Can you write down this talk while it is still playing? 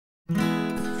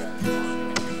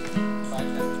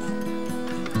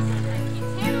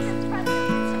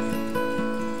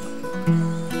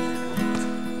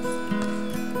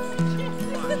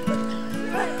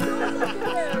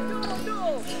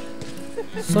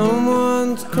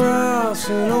Someone's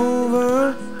crossing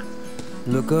over.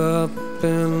 Look up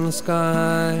in the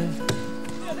sky.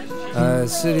 I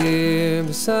sit here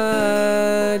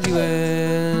beside you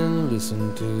and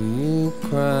listen to you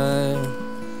cry.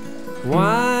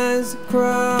 Why is it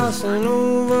crossing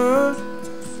over?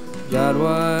 God,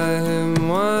 why him,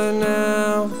 why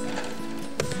now?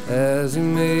 As he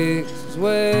makes his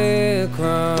way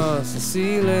across the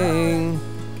ceiling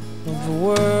of the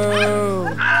world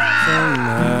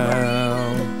somehow.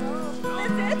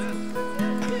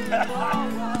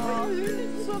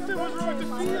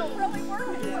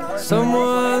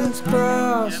 Someone's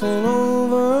crossing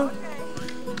over.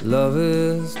 Love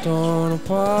is torn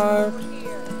apart.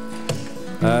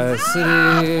 I sit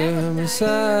here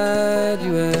beside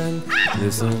you and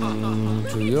listen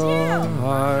to your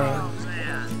heart.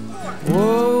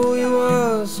 Whoa, you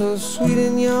were so sweet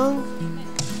and young.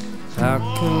 How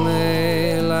can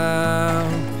they allow?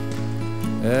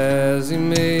 As he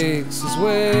makes his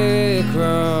way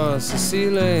across the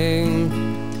ceiling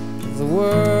of the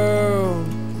world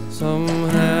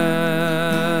somehow.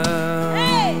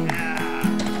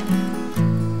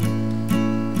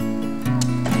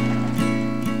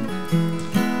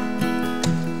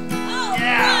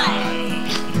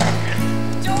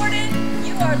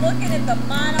 Looking at the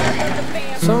monarch of the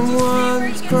family.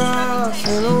 Someone's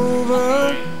crossing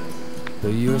over,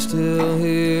 but you're still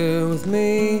here with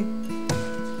me.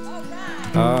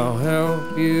 I'll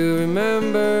help you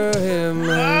remember him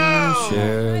and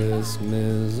share this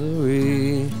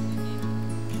misery.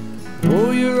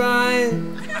 Oh, you're right,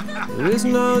 there is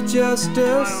no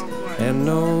justice and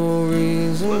no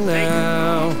reason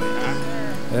now.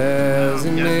 As he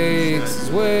makes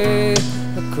his way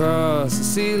across the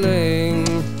ceiling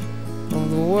of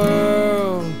the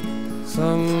world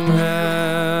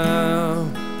somehow,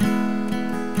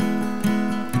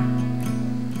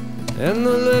 and the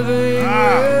living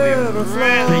river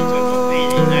flows.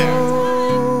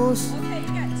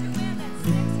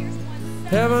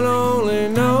 Heaven only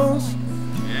knows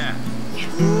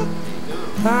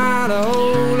how to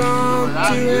hold on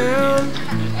to him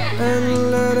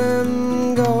and let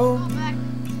him go.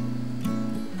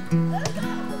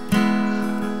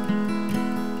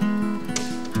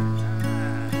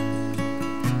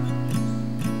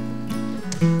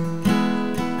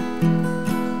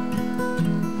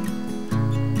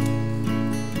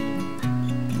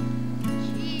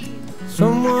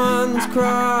 Someone's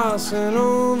crossing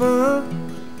over.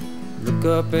 Look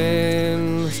up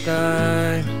in the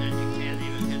sky.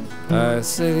 I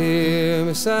sit here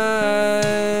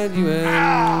beside you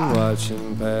and watch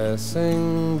him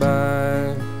passing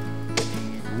by.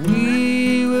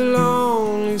 We will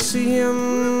only see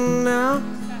him now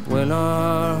when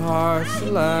our hearts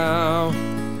allow.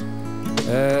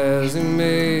 As he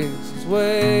makes his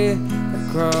way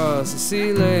across the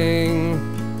ceiling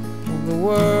of the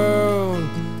world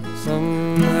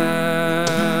somehow,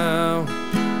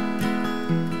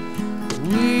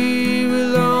 we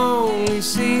will only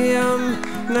see him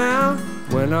now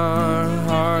when our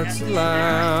hearts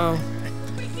allow.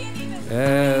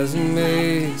 As he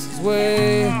makes his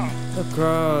way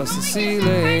across the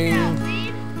ceiling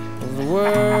of the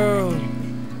world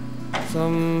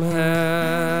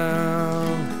somehow.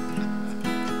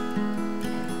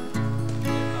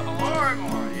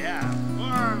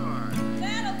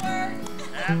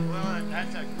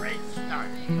 That's a great start.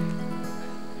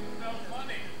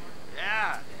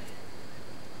 Yeah.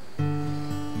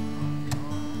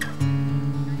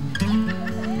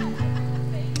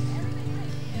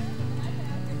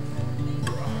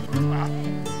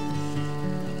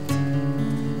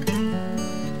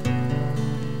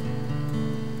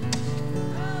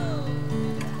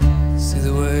 See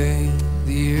the way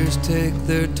the years take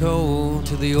their toll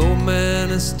till the old man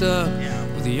is stuck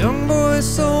with a young boy's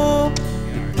soul.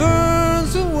 It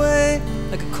burns away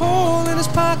like a coal in his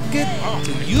pocket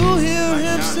till you hear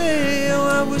him say, oh,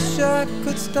 I wish I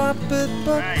could stop it,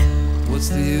 but what's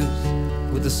the use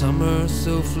with the summer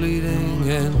so fleeting?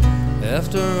 And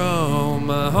after all,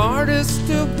 my heart is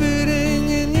still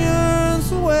beating and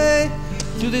yearns away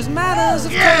through these matters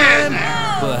of time.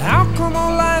 But how come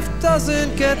our life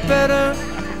doesn't get better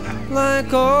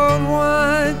like old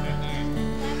wine?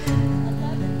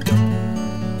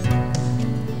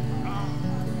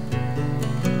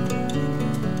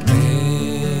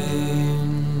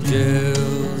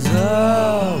 Angels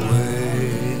away.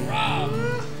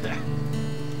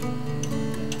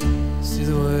 See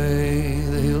the way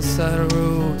the hillside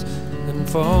erodes and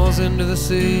falls into the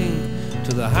sea,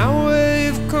 till the highway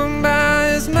you've come by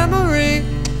is memory.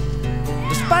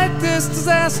 Despite this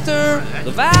disaster,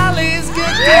 the valleys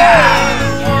get deeper,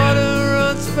 the water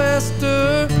runs faster.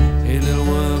 Hey little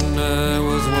one, I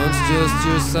was once just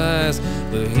your size,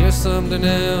 but here's something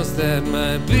else that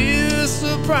might be a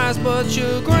surprise. But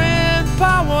your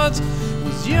grandpa once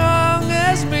was young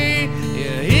as me.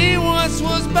 Yeah, he once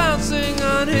was bouncing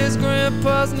on his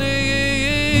grandpa's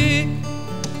knee.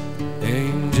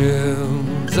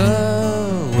 Angels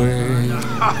away,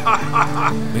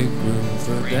 make room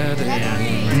for daddy.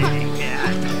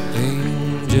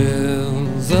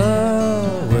 Angels away.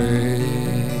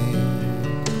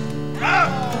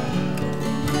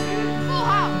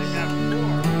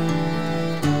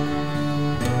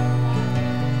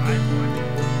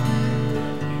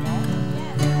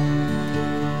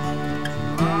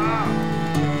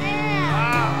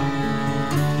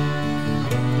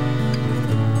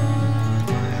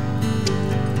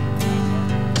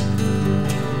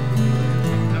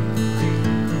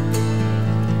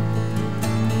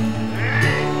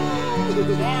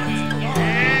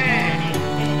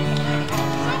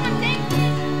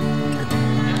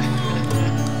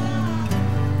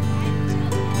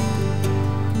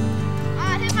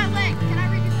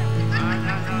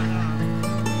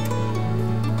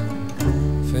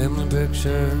 Family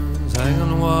pictures hang on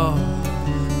the wall.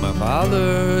 My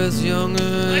father is younger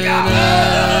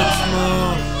and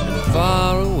small and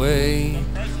far away,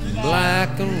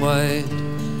 black and white.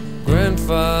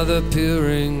 Grandfather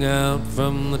peering out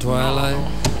from the twilight.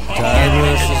 Tide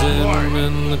rushes in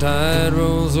and the tide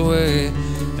rolls away,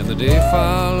 and the day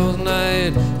follows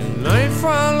night and night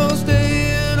follows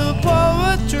day in a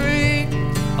poetry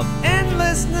of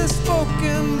endlessness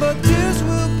spoken. But tears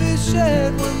will be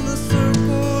shed when the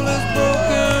circle is broken.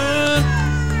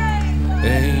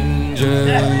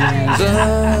 Angels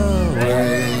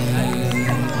away.